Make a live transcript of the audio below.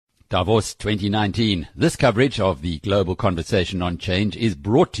Davos 2019. This coverage of the global conversation on change is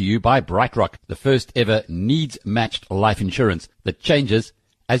brought to you by BrightRock, the first ever needs-matched life insurance that changes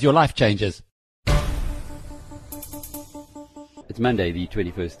as your life changes. It's Monday, the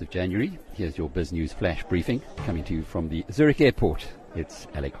 21st of January. Here's your Biz News Flash Briefing, coming to you from the Zurich Airport. It's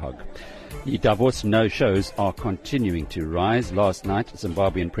Alec Hogg. The Davos no-shows are continuing to rise. Last night,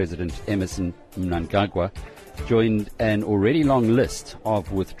 Zimbabwean President Emmerson Mnangagwa joined an already long list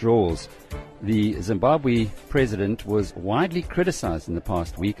of withdrawals. The Zimbabwe president was widely criticized in the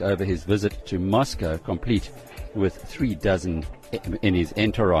past week over his visit to Moscow, complete with 3 dozen in his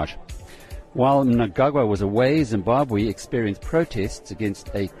entourage. While Mnangagwa was away, Zimbabwe experienced protests against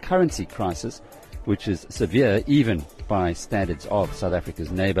a currency crisis, which is severe even by standards of South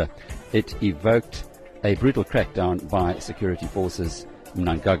Africa's neighbor. It evoked a brutal crackdown by security forces.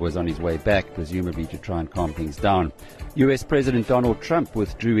 Mnangagwa was on his way back, presumably to try and calm things down. US President Donald Trump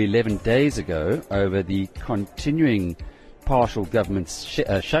withdrew 11 days ago over the continuing partial government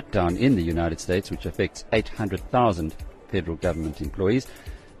shutdown in the United States, which affects 800,000 federal government employees.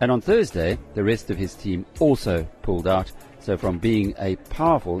 And on Thursday, the rest of his team also pulled out. So from being a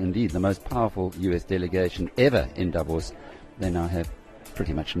powerful, indeed the most powerful US delegation ever in Davos, they now have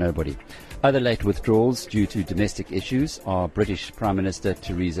pretty much nobody. Other late withdrawals due to domestic issues are British Prime Minister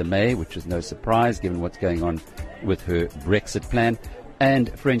Theresa May, which is no surprise given what's going on with her Brexit plan,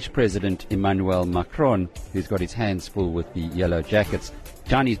 and French President Emmanuel Macron, who's got his hands full with the yellow jackets.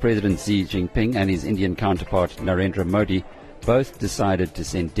 Chinese President Xi Jinping and his Indian counterpart Narendra Modi both decided to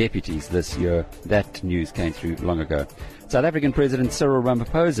send deputies this year. That news came through long ago. South African President Cyril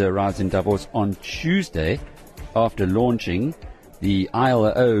Ramaphosa arrives in Davos on Tuesday after launching the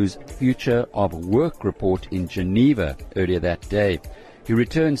ILO's Future of Work report in Geneva earlier that day. He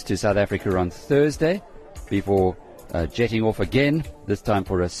returns to South Africa on Thursday before jetting off again, this time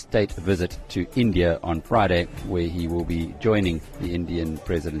for a state visit to India on Friday, where he will be joining the Indian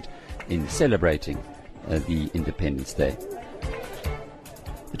president in celebrating the Independence Day.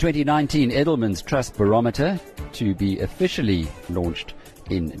 The 2019 Edelmans Trust Barometer, to be officially launched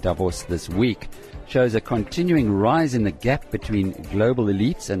in Davos this week, shows a continuing rise in the gap between global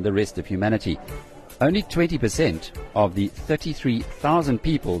elites and the rest of humanity. Only 20% of the 33,000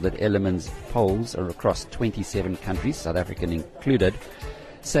 people that Ellermans polls are across 27 countries, South Africa included,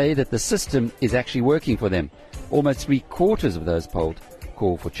 say that the system is actually working for them. Almost 3/4 of those polled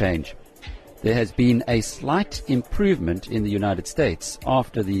call for change. There has been a slight improvement in the United States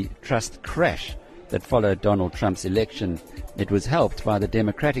after the trust crash that followed Donald Trump's election. It was helped by the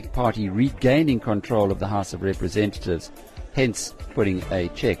Democratic Party regaining control of the House of Representatives, hence putting a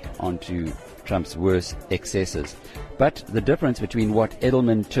check onto Trump's worst excesses. But the difference between what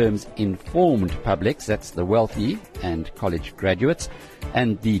Edelman terms informed publics, that's the wealthy and college graduates,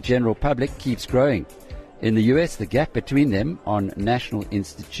 and the general public keeps growing. In the US, the gap between them on national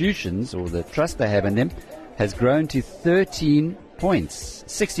institutions, or the trust they have in them, has grown to 13 points.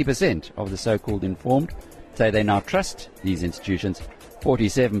 60% of the so-called informed say they now trust these institutions.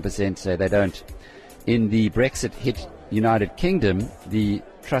 47% say they don't. In the Brexit-hit United Kingdom, the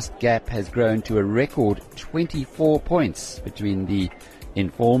trust gap has grown to a record 24 points between the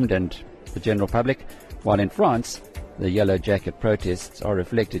informed and the general public, while in France, the yellow jacket protests are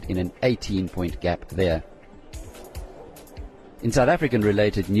reflected in an 18-point gap there. In South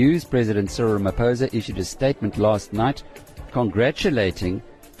African-related news, President Cyril Ramaphosa issued a statement last night congratulating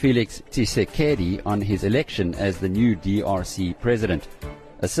Felix Tshisekedi on his election as the new DRC president.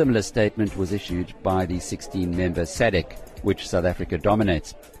 A similar statement was issued by the 16-member SADC, which South Africa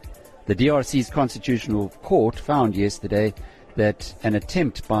dominates. The DRC's Constitutional Court found yesterday that an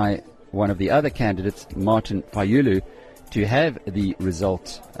attempt by one of the other candidates, Martin Fayulu, to have the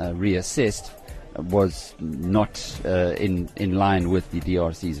result reassessed was not in line with the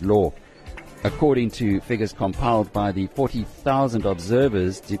DRC's law. According to figures compiled by the 40,000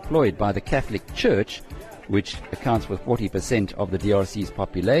 observers deployed by the Catholic Church, which accounts for 40% of the DRC's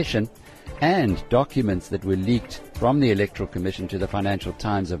population, and documents that were leaked from the Electoral Commission to the Financial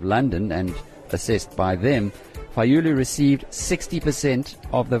Times of London and assessed by them, Fayulu received 60%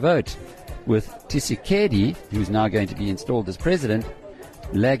 of the vote, with Tshisekedi, who's now going to be installed as president,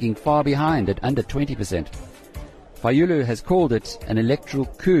 lagging far behind at under 20%. Fayulu has called it an electoral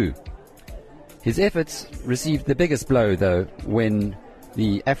coup. His efforts received the biggest blow, though, when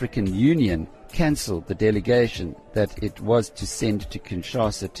the African Union cancelled the delegation that it was to send to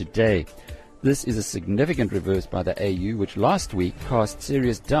Kinshasa today. This is a significant reverse by the AU, which last week cast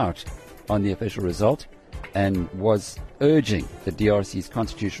serious doubt on the official result and was urging the DRC's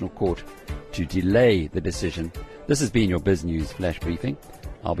Constitutional Court to delay the decision. This has been your Biz News Flash Briefing.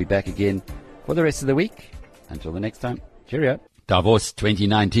 I'll be back again for the rest of the week. Until the next time, cheerio. Davos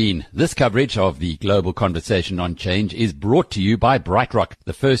 2019. This coverage of the global conversation on change is brought to you by BrightRock,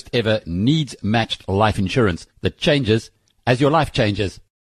 the first ever needs-matched life insurance that changes as your life changes.